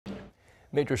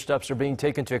Major steps are being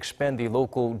taken to expand the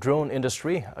local drone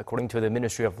industry. According to the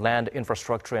Ministry of Land,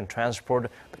 Infrastructure and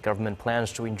Transport, the government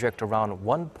plans to inject around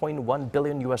 $1.1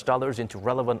 billion into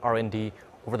relevant R&D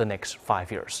over the next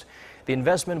 5 years. The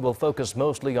investment will focus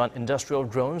mostly on industrial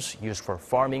drones used for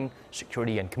farming,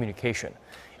 security and communication.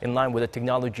 In line with the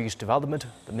technology's development,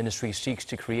 the ministry seeks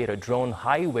to create a drone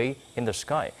highway in the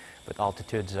sky with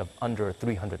altitudes of under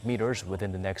 300 meters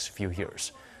within the next few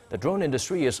years. The drone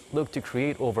industry is looked to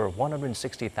create over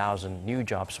 160,000 new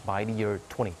jobs by the year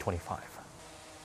 2025.